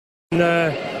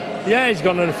Yeah, he's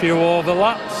gone on a few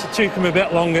overlaps. It took him a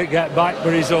bit longer to get back,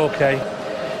 but he's okay.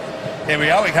 Here we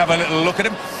are, we can have a little look at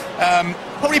him.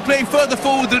 Probably playing further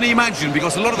forward than he imagined,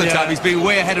 because a lot of the time he's been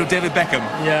way ahead of David Beckham.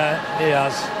 Yeah, he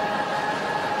has.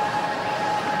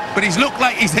 But he's looked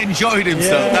like he's enjoyed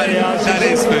himself, Yeah, that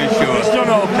is for sure. He's done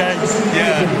okay.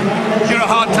 Yeah, you're a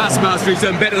hard taskmaster, he's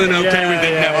done better than okay with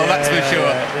it, Neville, that's for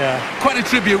sure. Yeah. Quite a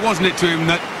tribute, wasn't it, to him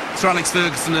that Sir Alex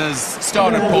Ferguson has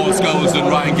started Paul Scholes and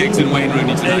Ryan Giggs and Wayne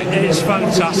Rooney tonight? It's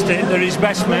fantastic. They're his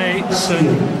best mates, and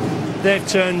they've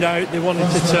turned out. They wanted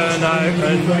to turn out,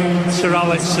 and Sir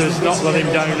Alex has not let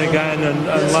him down again and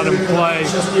let him play.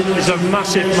 It's a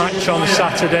massive match on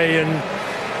Saturday, and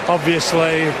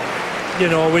obviously, you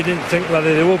know, we didn't think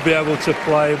whether they would be able to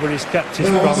play, but he's kept his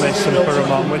promise and put him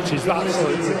on, which is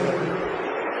absolutely good.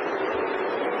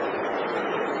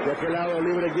 De aquel lado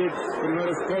libre Giggs,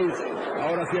 primero Scholes,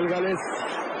 ahora sí el galés,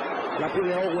 la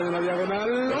pide Owen en la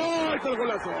diagonal. ¡Oh! ¡Está el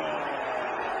golazo!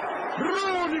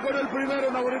 Rooney con el primero,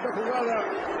 una bonita jugada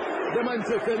de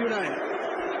Manchester United.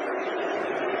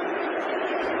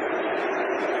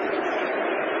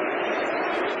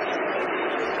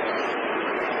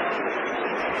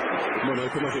 Bueno,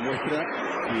 esto nos demuestra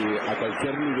que a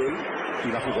cualquier nivel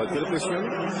y bajo cualquier presión,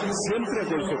 siempre a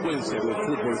consecuencia del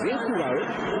fútbol bien jugado,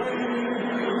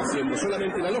 siendo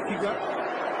solamente la lógica,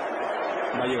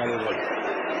 va a llegar el gol.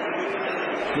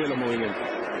 Miren los movimientos.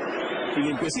 Y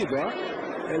limpiecito, ¿ah?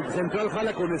 El central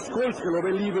jala con Scholes, que lo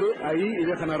ve libre ahí, y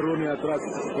dejan a Rooney atrás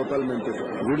totalmente.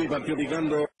 Rooney partió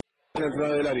picando en la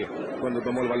entrada del área cuando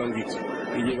tomó el balón Giggs.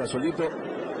 Y llega solito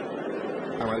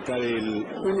a marcar el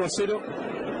 1-0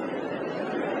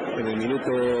 en el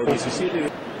minuto 17.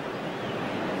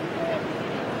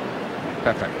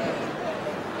 Pepe.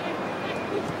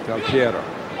 Del Piero.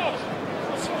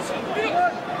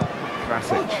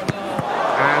 Krasic.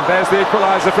 And there's the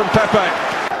equaliser from Pepe.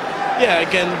 Yeah,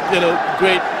 again, you know,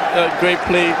 great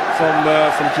play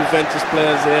from Juventus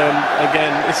players there. And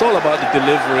again, it's all about the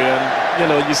delivery, and you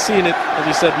know, you've seen it. As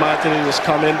you said, Martin was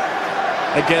coming.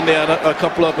 Again, they had a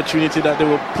couple of opportunities that they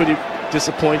were pretty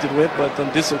disappointed with, but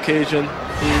on this occasion,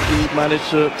 he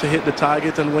managed to hit the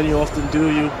target, and when you often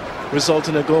do, you result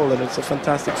in a goal, and it's a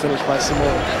fantastic finish by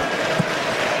Simone.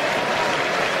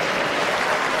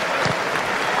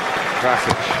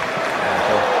 Krasic.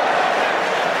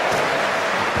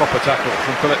 Proper tackle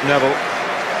from Philip Neville.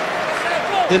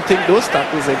 Didn't think those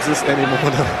tackles exist anymore.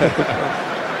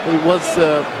 It was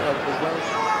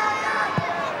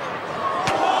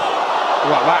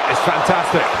Well, that is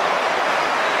fantastic.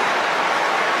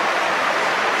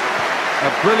 A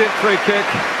brilliant free kick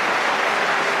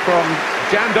from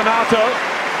Gian Donato.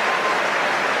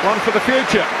 One for the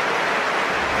future.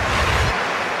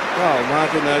 Well,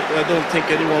 Martin, I don't think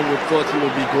anyone would thought he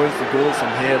would be going for goal from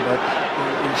here, but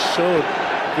he showed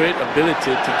great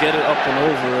ability to get it up and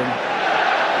over, and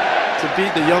to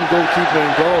beat the young goalkeeper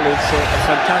in goal. It's a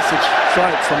fantastic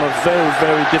strike from a very,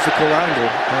 very difficult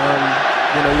angle.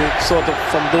 You know, you sort of,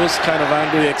 from those kind of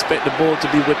angle, you expect the ball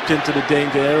to be whipped into the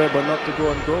danger area, but not to go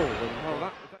on goal.